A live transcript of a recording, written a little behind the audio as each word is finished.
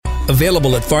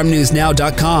Available at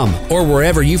farmnewsnow.com or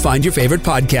wherever you find your favorite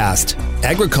podcast.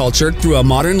 Agriculture through a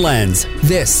modern lens.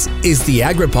 This is the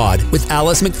AgriPod with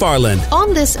Alice McFarland.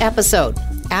 On this episode,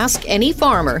 ask any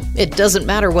farmer. It doesn't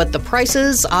matter what the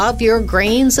prices of your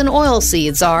grains and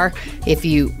oilseeds are if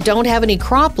you don't have any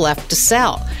crop left to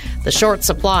sell. The short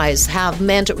supplies have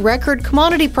meant record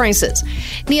commodity prices.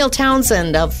 Neil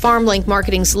Townsend of FarmLink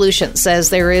Marketing Solutions says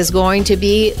there is going to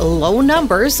be low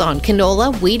numbers on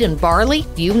canola, wheat, and barley,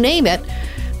 you name it.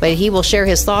 But he will share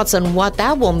his thoughts on what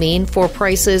that will mean for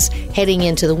prices heading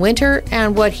into the winter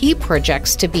and what he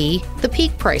projects to be the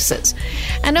peak prices.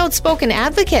 An outspoken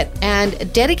advocate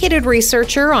and dedicated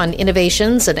researcher on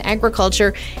innovations in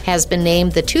agriculture has been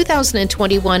named the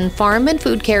 2021 Farm and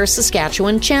Food Care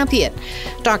Saskatchewan Champion.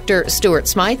 Dr. Stuart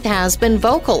Smythe has been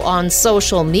vocal on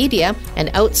social media and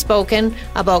outspoken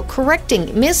about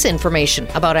correcting misinformation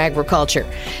about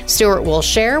agriculture. Stuart will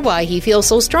share why he feels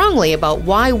so strongly about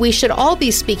why we should all be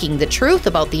speaking the truth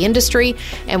about the industry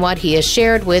and what he has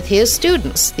shared with his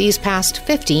students these past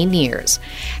 15 years.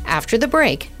 After the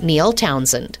break, Neil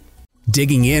Townsend.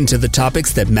 Digging into the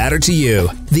topics that matter to you.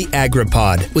 The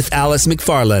AgriPod with Alice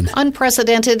McFarland.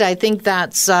 Unprecedented, I think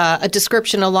that's a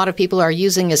description a lot of people are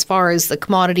using as far as the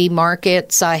commodity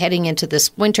markets heading into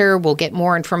this winter. We'll get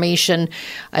more information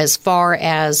as far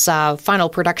as final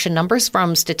production numbers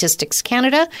from Statistics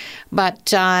Canada.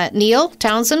 But Neil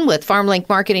Townsend with FarmLink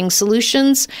Marketing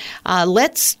Solutions,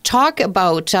 let's talk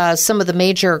about some of the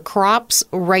major crops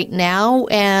right now.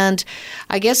 And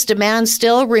I guess demand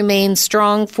still remains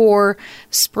strong for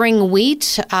spring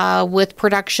wheat with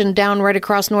production down right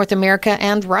across North America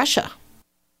and Russia.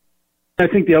 I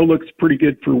think the outlook's pretty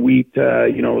good for wheat.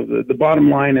 The bottom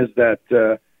line is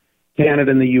that Canada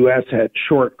and the U.S. had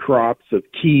short crops of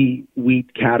key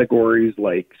wheat categories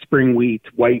like spring wheat,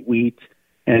 white wheat,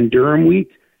 and durum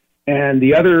wheat. And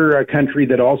the other country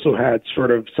that also had sort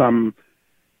of some,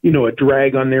 a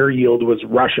drag on their yield was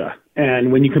Russia.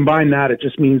 And when you combine that, it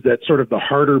just means that sort of the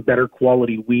harder, better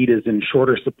quality wheat is in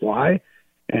shorter supply.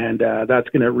 And that's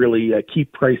going to really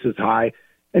keep prices high.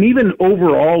 And even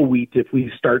overall wheat, if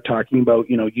we start talking about,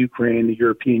 Ukraine, the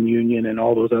European Union, and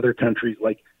all those other countries,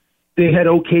 like they had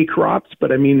okay crops.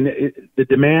 But I mean, the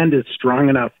demand is strong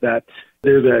enough that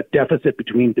there's a deficit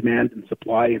between demand and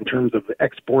supply in terms of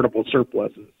exportable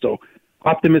surpluses. So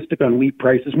optimistic on wheat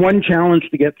prices. One challenge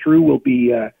to get through will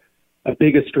be a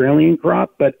big Australian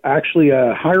crop, but actually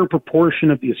a higher proportion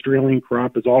of the Australian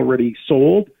crop is already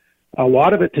sold, a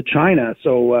lot of it to China.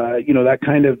 So, that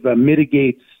kind of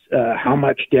mitigates how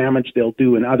much damage they'll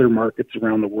do in other markets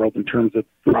around the world in terms of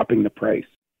dropping the price.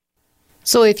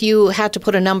 So if you had to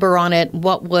put a number on it,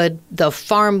 what would the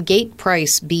farm gate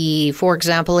price be, for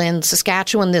example, in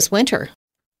Saskatchewan this winter?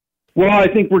 Well, I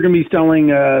think we're going to be selling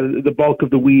the bulk of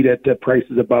the wheat at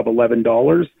prices above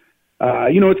 $11.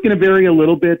 It's going to vary a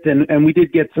little bit, and we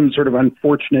did get some sort of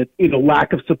unfortunate,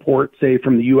 lack of support, say,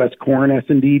 from the U.S. corn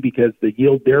S&D because the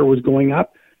yield there was going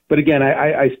up. But again,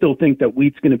 I still think that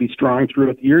wheat's going to be strong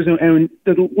throughout the years, and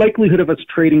the likelihood of us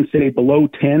trading, say, below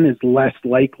 10 is less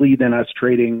likely than us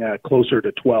trading closer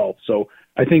to 12. So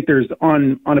I think there's,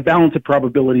 on a balance of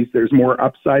probabilities, there's more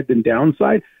upside than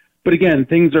downside. But again,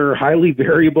 things are highly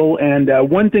variable. And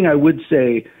one thing I would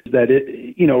say is that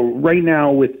right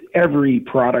now with every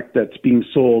product that's being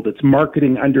sold, it's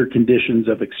marketing under conditions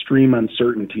of extreme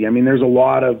uncertainty. I mean, there's a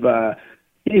lot of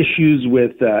issues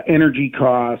with energy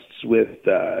costs, with,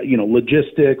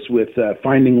 logistics, with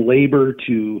finding labor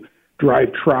to drive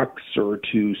trucks or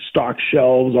to stock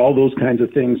shelves, all those kinds of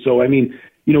things. So, I mean,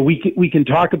 we can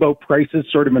talk about prices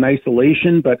sort of in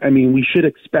isolation, but I mean, we should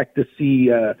expect to see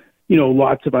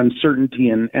lots of uncertainty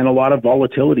and a lot of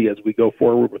volatility as we go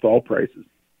forward with all prices.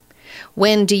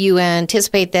 When do you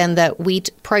anticipate then that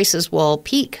wheat prices will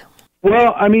peak?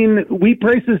 Well, I mean, wheat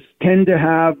prices tend to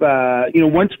have,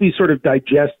 once we sort of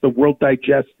the world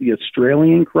digests the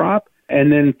Australian crop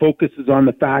and then focuses on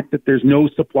the fact that there's no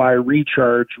supply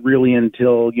recharge really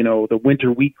until, the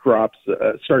winter wheat crops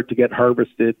start to get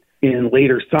harvested in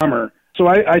later summer. So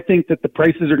I think that the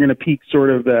prices are going to peak sort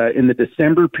of in the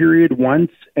December period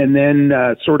once, and then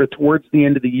sort of towards the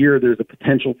end of the year, there's a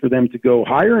potential for them to go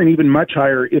higher and even much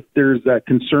higher if there's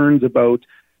concerns about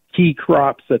key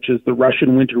crops such as the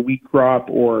Russian winter wheat crop,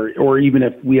 or even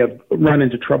if we have run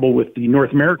into trouble with the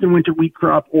North American winter wheat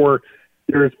crop, or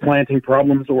there's planting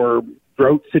problems or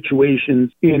drought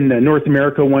situations in North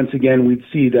America. Once again, we'd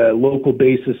see the local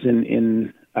basis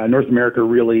in North America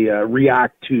really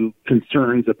react to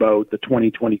concerns about the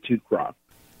 2022 crop.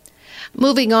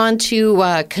 Moving on to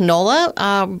canola,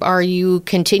 are you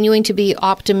continuing to be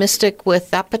optimistic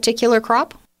with that particular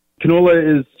crop?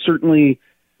 Canola is certainly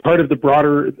part of the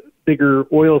broader bigger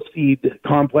oilseed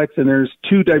complex, and there's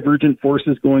two divergent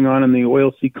forces going on in the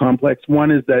oilseed complex.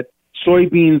 One is that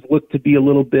soybeans look to be a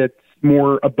little bit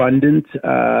more abundant,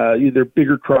 either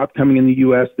bigger crop coming in the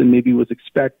U.S. than maybe was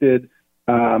expected.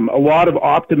 A lot of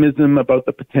optimism about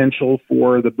the potential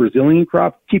for the Brazilian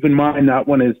crop. Keep in mind that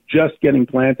one is just getting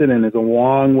planted and is a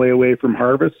long way away from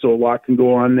harvest, so a lot can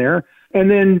go on there. And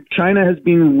then China has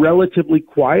been relatively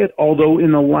quiet, although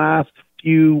in the last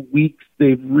few weeks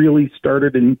they've really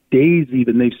started, in days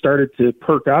even, they've started to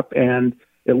perk up, and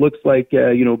it looks like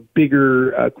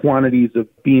bigger quantities of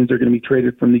beans are going to be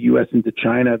traded from the U.S. into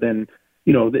China than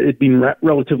it'd been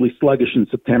relatively sluggish in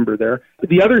September there.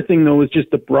 The other thing, though, is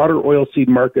just the broader oilseed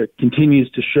market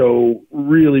continues to show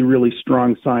really, really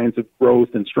strong signs of growth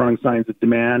and strong signs of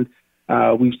demand.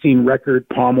 We've seen record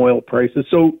palm oil prices.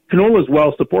 So canola is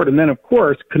well supported. And then, of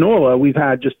course, canola, we've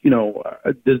had just,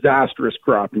 a disastrous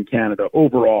crop in Canada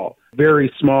overall.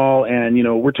 Very small. And,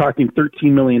 we're talking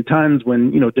 13 million tons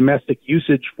when, domestic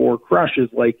usage for crush is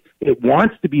like, it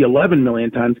wants to be 11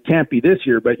 million tons. Can't be this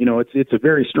year, but, it's a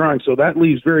very strong. So that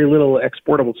leaves very little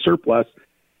exportable surplus.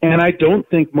 And I don't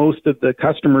think most of the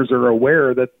customers are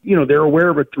aware that, they're aware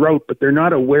of a drought, but they're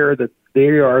not aware that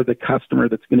they are the customer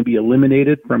that's going to be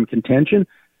eliminated from contention.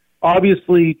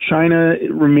 Obviously, China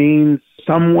remains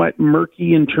somewhat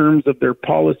murky in terms of their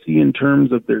policy, in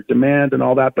terms of their demand and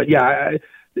all that. But yeah,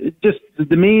 just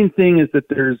the main thing is that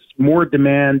there's more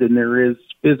demand than there is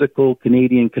physical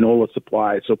Canadian canola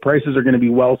supply. So prices are going to be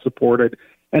well supported.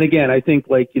 And again, I think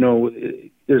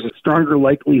there's a stronger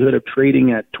likelihood of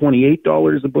trading at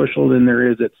 $28 a bushel than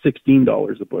there is at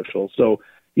 $16 a bushel. So,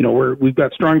 we've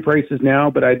got strong prices now,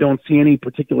 but I don't see any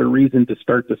particular reason to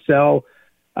start to sell.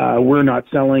 We're not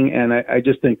selling, and I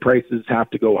just think prices have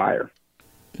to go higher.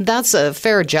 That's a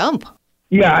fair jump.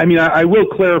 Yeah, I will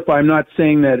clarify. I'm not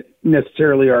saying that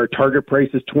necessarily our target price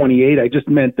is 28. I just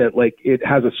meant that it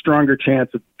has a stronger chance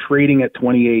of trading at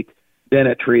 28 than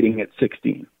at trading at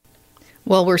 16.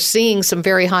 Well, we're seeing some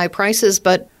very high prices,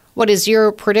 but what is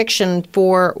your prediction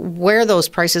for where those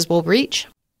prices will reach?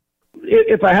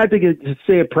 If I had to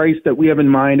say a price that we have in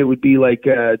mind, it would be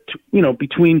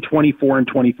between $24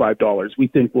 and $25. We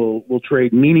think we'll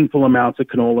trade meaningful amounts of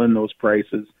canola in those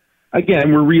prices.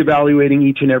 Again, we're reevaluating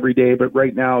each and every day, but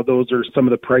right now those are some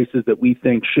of the prices that we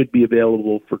think should be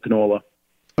available for canola.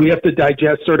 We have to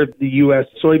digest sort of the U.S.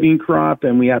 soybean crop,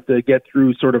 and we have to get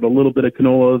through sort of a little bit of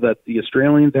canola that the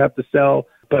Australians have to sell.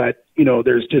 But,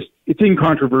 it's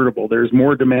incontrovertible. There's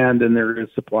more demand than there is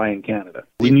supply in Canada.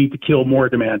 We need to kill more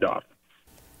demand off.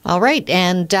 All right.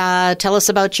 And tell us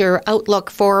about your outlook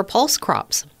for pulse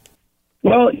crops.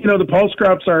 Well, the pulse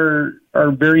crops are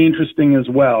very interesting as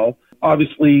well.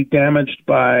 Obviously damaged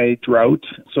by drought.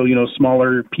 So,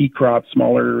 smaller pea crop,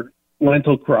 smaller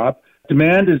lentil crop.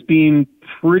 Demand has been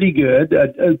pretty good.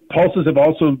 Pulses have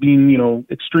also been,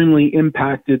 extremely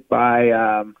impacted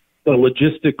by the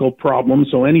logistical problem.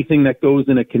 So anything that goes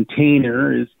in a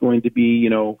container is going to be,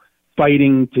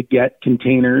 fighting to get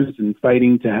containers and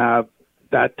fighting to have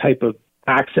that type of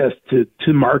access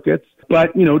to markets.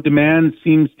 But, demand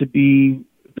seems to be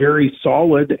very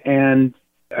solid. And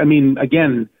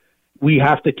again, we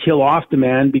have to kill off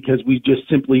demand because we just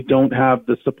simply don't have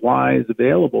the supplies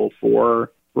available for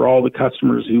all the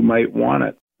customers who might want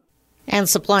it. And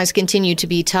supplies continue to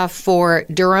be tough for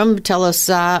durum. Tell us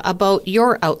about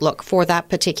your outlook for that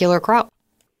particular crop.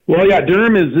 Well, yeah,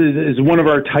 durum is one of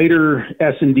our tighter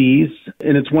S&Ds,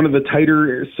 and it's one of the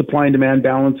tighter supply and demand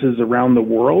balances around the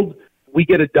world. We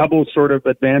get a double sort of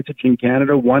advantage in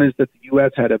Canada. One is that the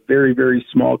U.S. had a very, very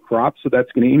small crop, so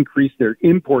that's going to increase their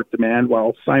import demand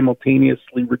while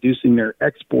simultaneously reducing their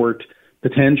export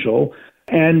potential.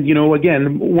 And,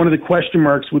 again, one of the question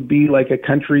marks would be like a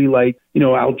country like,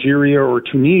 Algeria or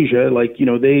Tunisia,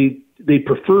 they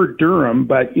prefer durum,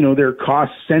 but, they're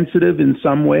cost sensitive in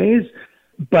some ways.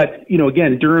 But,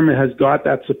 again, durum has got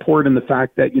that support in the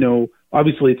fact that,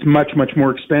 obviously it's much, much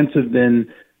more expensive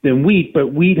than wheat,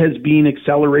 but wheat has been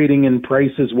accelerating in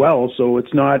price as well. So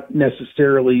it's not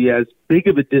necessarily as big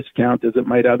of a discount as it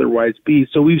might otherwise be.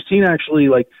 So we've seen actually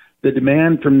the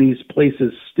demand from these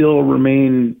places still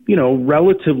remain,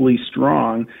 relatively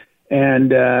strong and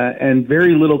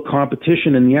very little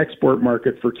competition in the export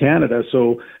market for Canada.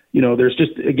 So, there's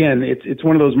just, again, it's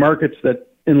one of those markets that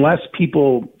unless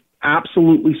people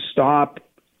absolutely stop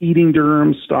eating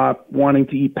durum, stop wanting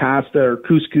to eat pasta or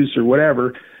couscous or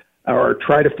whatever, or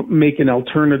try to make an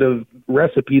alternative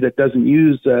recipe that doesn't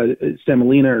use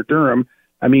semolina or durum,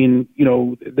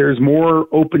 there's more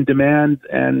open demand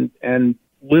and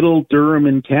little durum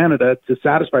in Canada to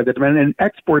satisfy the demand, and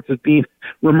exports have been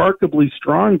remarkably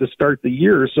strong to start the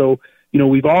year. So,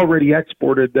 we've already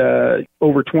exported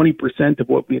over 20% of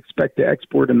what we expect to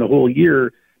export in the whole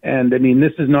year. And I mean,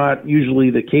 this is not usually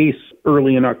the case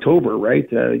early in October, right?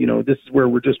 This is where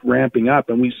we're just ramping up,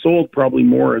 and we sold probably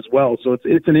more as well. So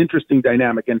it's an interesting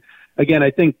dynamic. And again, I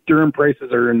think durum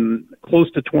prices are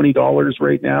close to $20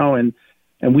 right now, and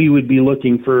we would be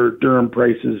looking for durum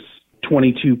prices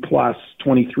 22 plus,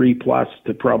 23 plus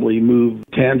to probably move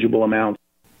tangible amounts.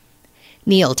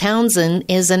 Neil Townsend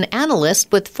is an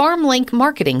analyst with FarmLink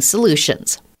Marketing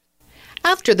Solutions.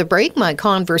 After the break, my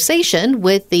conversation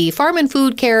with the Farm and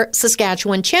Food Care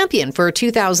Saskatchewan champion for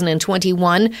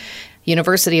 2021,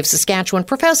 University of Saskatchewan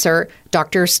professor,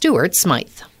 Dr. Stuart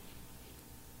Smythe.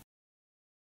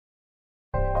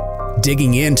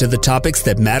 Digging into the topics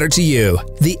that matter to you.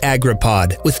 The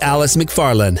AgriPod with Alice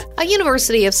McFarlane. A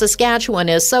University of Saskatchewan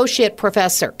associate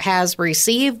professor has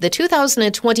received the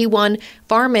 2021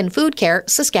 Farm and Food Care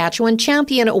Saskatchewan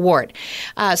Champion Award.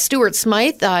 Stuart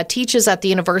Smythe teaches at the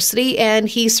university, and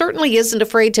he certainly isn't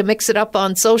afraid to mix it up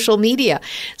on social media.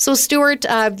 So, Stuart,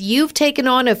 you've taken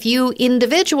on a few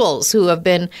individuals who have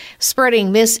been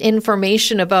spreading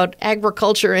misinformation about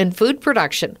agriculture and food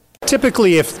production.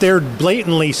 Typically, if they're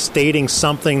blatantly stating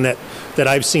something that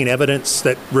I've seen evidence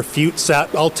that refutes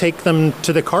that, I'll take them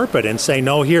to the carpet and say,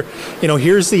 no, here's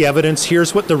the evidence,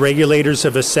 here's what the regulators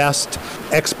have assessed.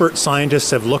 Expert scientists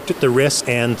have looked at the risks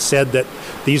and said that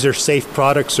these are safe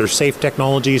products or safe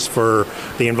technologies for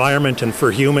the environment and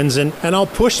for humans. And I'll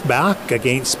push back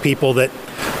against people that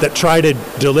try to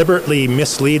deliberately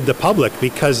mislead the public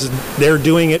because they're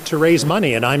doing it to raise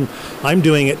money, and I'm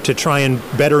doing it to try and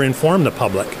better inform the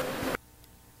public.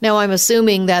 Now, I'm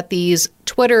assuming that these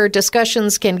Twitter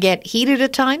discussions can get heated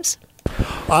at times?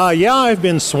 Yeah, I've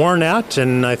been sworn at,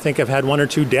 and I think I've had 1 or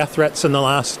 2 death threats in the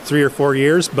last 3 or 4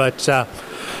 years, but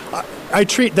I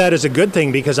treat that as a good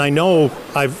thing because I know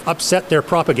I've upset their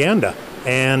propaganda.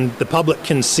 And the public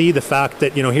can see the fact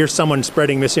that, here's someone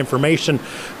spreading misinformation,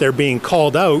 they're being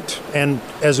called out. And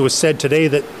as was said today,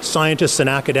 that scientists and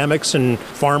academics and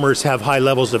farmers have high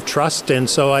levels of trust. And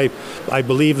so I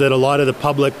believe that a lot of the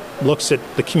public looks at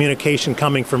the communication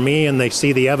coming from me and they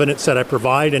see the evidence that I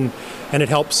provide, and it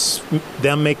helps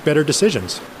them make better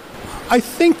decisions. I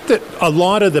think that a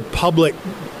lot of the public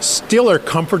still are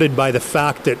comforted by the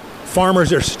fact that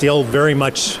farmers are still very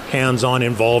much hands-on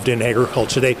involved in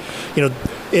agriculture.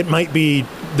 It might be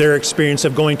their experience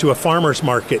of going to a farmer's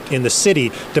market in the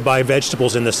city to buy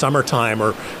vegetables in the summertime,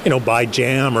 or buy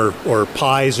jam or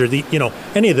pies or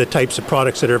any of the types of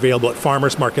products that are available at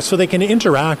farmers markets, so they can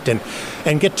interact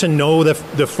and get to know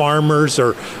the farmers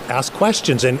or ask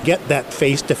questions and get that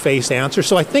face-to-face answer.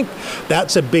 So I think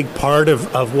that's a big part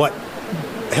of what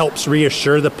helps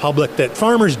reassure the public that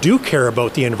farmers do care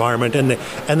about the environment and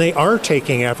they are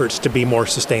taking efforts to be more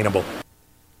sustainable.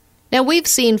 Now, we've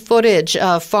seen footage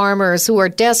of farmers who are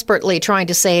desperately trying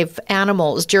to save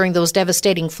animals during those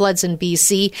devastating floods in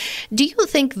BC. Do you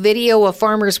think video of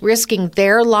farmers risking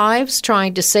their lives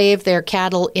trying to save their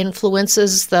cattle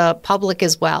influences the public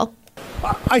as well?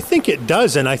 I think it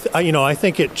does, and I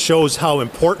think it shows how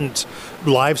important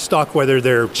livestock, whether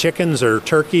they're chickens or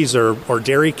turkeys or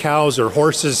dairy cows or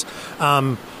horses,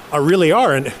 really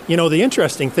are. And the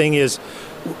interesting thing is,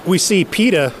 we see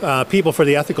PETA, People for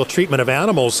the Ethical Treatment of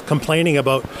Animals, complaining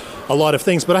about a lot of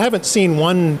things, but I haven't seen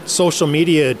one social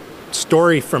media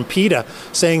story from PETA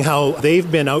saying how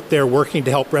they've been out there working to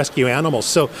help rescue animals.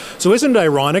 So isn't it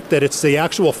ironic that it's the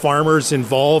actual farmers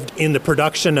involved in the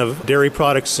production of dairy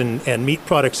products and meat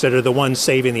products that are the ones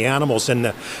saving the animals, and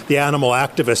the animal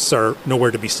activists are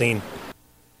nowhere to be seen?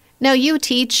 Now, you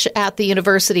teach at the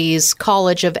university's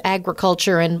College of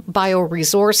Agriculture and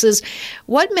Bioresources.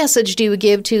 What message do you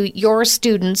give to your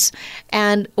students,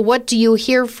 and what do you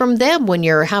hear from them when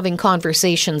you're having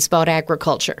conversations about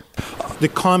agriculture? The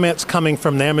comments coming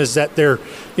from them is that they're,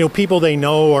 people they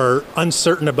know are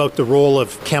uncertain about the role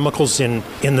of chemicals in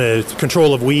the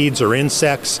control of weeds or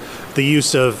insects, the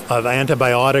use of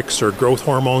antibiotics or growth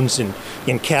hormones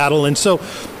in cattle. And so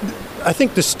I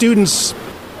think the students,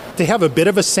 they have a bit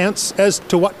of a sense as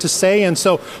to what to say. And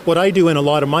so what I do in a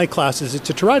lot of my classes is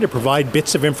to try to provide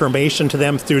bits of information to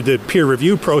them through the peer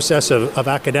review process of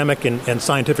academic and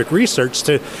scientific research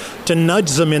to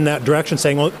nudge them in that direction,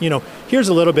 saying, well, here's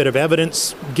a little bit of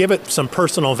evidence, give it some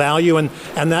personal value, and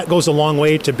that goes a long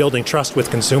way to building trust with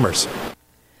consumers.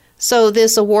 So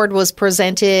this award was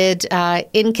presented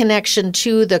in connection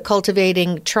to the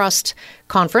Cultivating Trust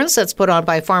conference that's put on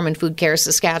by Farm and Food Care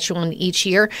Saskatchewan each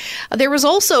year. There was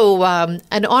also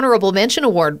an honorable mention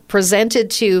award presented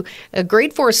to a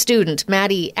grade 4 student,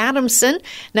 Maddie Adamson.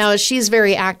 Now, she's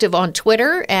very active on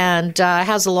Twitter and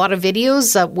has a lot of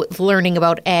videos learning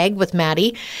about ag with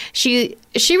Maddie. She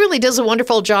really does a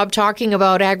wonderful job talking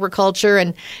about agriculture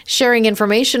and sharing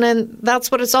information, and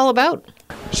that's what it's all about.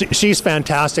 She's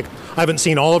fantastic. I haven't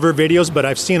seen all of her videos, but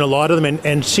I've seen a lot of them,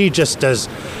 and she just does.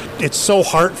 It's so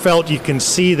heartfelt. You can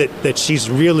see that she's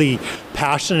really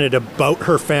passionate about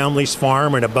her family's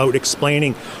farm and about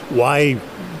explaining why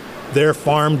their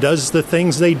farm does the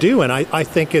things they do. And I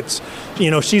think it's,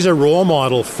 she's a role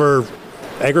model for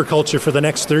agriculture for the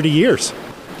next 30 years.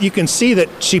 You can see that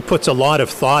she puts a lot of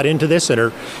thought into this,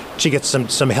 and she gets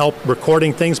some help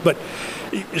recording things, but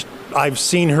I've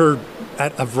seen her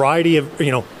at a variety of,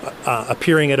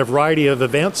 appearing at a variety of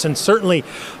events, and certainly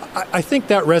I think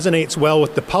that resonates well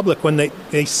with the public when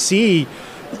they see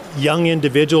young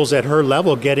individuals at her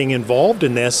level getting involved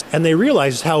in this, and they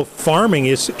realize how farming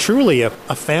is truly a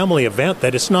family event,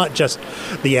 that it's not just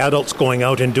the adults going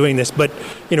out and doing this, but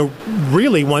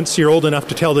really once you're old enough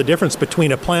to tell the difference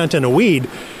between a plant and a weed,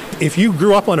 if you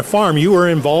grew up on a farm, you were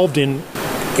involved in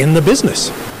the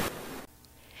business.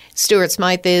 Stuart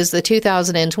Smythe is the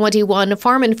 2021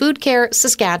 Farm and Food Care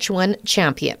Saskatchewan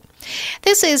champion.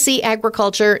 This is the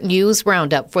Agriculture News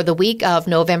Roundup for the week of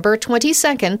November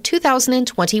 22nd,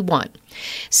 2021.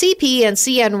 CP and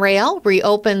CN Rail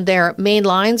reopened their main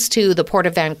lines to the Port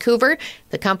of Vancouver.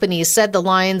 The company said the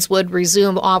lines would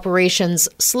resume operations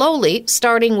slowly,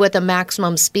 starting with a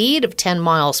maximum speed of 10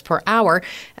 miles per hour,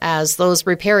 as those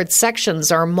repaired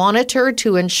sections are monitored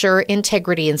to ensure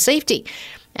integrity and safety.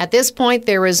 At this point,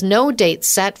 there is no date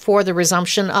set for the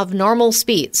resumption of normal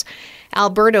speeds.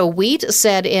 Alberta Wheat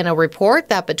said in a report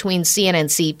that between CN and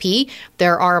CP,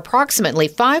 there are approximately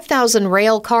 5,000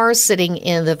 rail cars sitting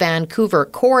in the Vancouver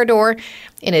corridor.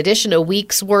 In addition, a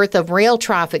week's worth of rail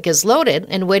traffic is loaded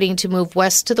and waiting to move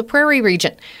west to the Prairie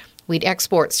region. Wheat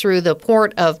exports through the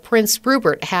port of Prince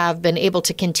Rupert have been able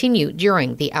to continue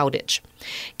during the outage.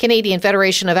 Canadian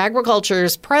Federation of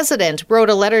Agriculture's president wrote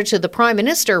a letter to the Prime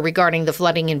Minister regarding the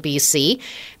flooding in BC.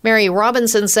 Mary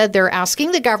Robinson said they're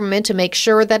asking the government to make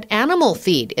sure that animal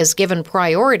feed is given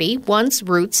priority once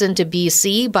routes into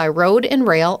BC by road and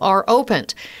rail are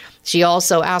opened. She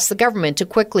also asked the government to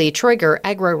quickly trigger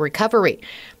agro-recovery.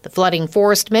 The flooding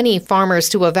forced many farmers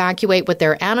to evacuate with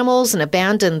their animals and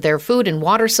abandon their food and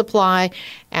water supply,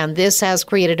 and this has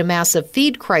created a massive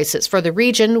feed crisis for the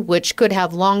region, which could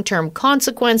have long-term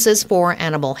consequences for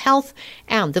animal health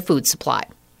and the food supply.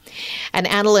 An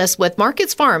analyst with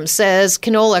Markets Farm says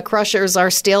canola crushers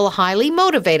are still highly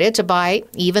motivated to buy,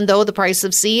 even though the price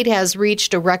of seed has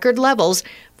reached record levels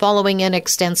following an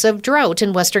extensive drought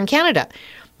in Western Canada.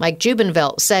 Mike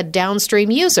Jubenville said downstream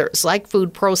users like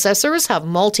food processors have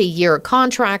multi-year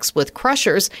contracts with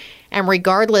crushers, and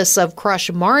regardless of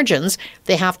crush margins,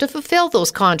 they have to fulfill those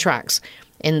contracts.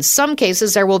 In some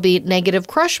cases, there will be negative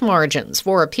crush margins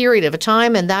for a period of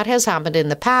time, and that has happened in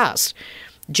the past.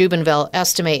 Jubenville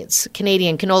estimates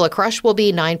Canadian canola crush will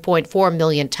be 9.4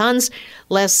 million tons,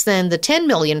 less than the 10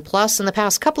 million plus in the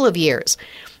past couple of years.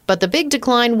 But the big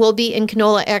decline will be in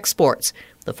canola exports.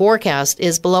 The forecast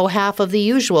is below half of the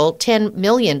usual 10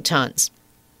 million tons.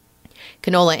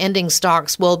 Canola ending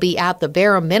stocks will be at the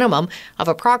bare minimum of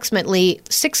approximately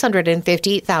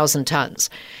 650,000 tons.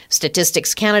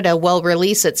 Statistics Canada will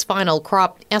release its final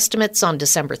crop estimates on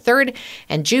December 3rd,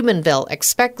 and Jubenville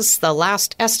expects the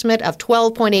last estimate of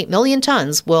 12.8 million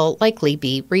tons will likely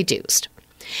be reduced.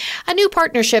 A new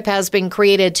partnership has been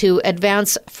created to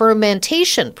advance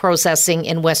fermentation processing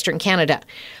in Western Canada.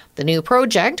 The new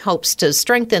project hopes to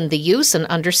strengthen the use and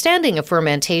understanding of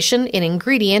fermentation in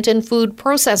ingredient and food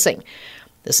processing.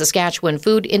 The Saskatchewan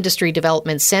Food Industry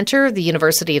Development Centre, the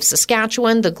University of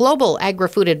Saskatchewan, the Global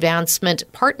Agri-Food Advancement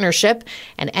Partnership,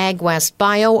 and AgWest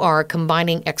Bio are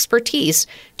combining expertise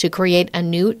to create a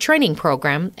new training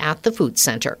program at the food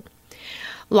centre.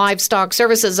 Livestock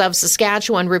Services of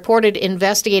Saskatchewan reported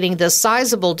investigating the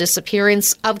sizable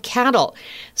disappearance of cattle.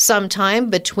 Sometime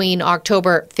between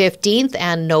October 15th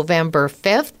and November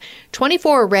 5th,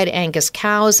 24 red Angus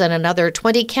cows and another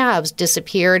 20 calves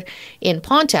disappeared in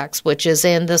Pontex, which is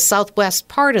in the southwest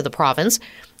part of the province.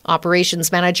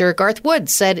 Operations Manager Garth Wood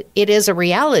said it is a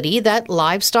reality that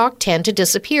livestock tend to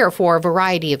disappear for a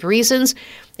variety of reasons,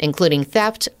 including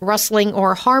theft, rustling,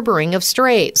 or harboring of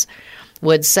strays.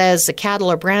 Wood says the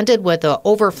cattle are branded with an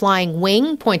overflying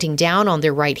wing pointing down on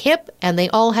their right hip, and they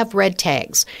all have red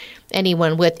tags.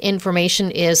 Anyone with information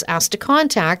is asked to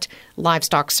contact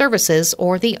Livestock Services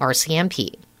or the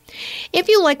RCMP. If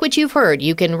you like what you've heard,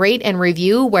 you can rate and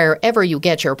review wherever you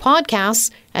get your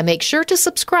podcasts, and make sure to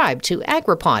subscribe to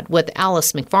AgriPod with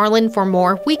Alice McFarland for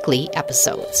more weekly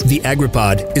episodes. The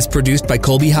AgriPod is produced by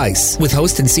Colby Heiss, with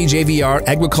host and CJVR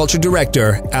Agriculture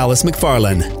Director Alice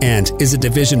McFarland, and is a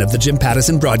division of the Jim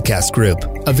Pattison Broadcast Group.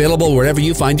 Available wherever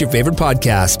you find your favorite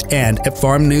podcast and at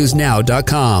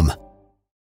farmnewsnow.com.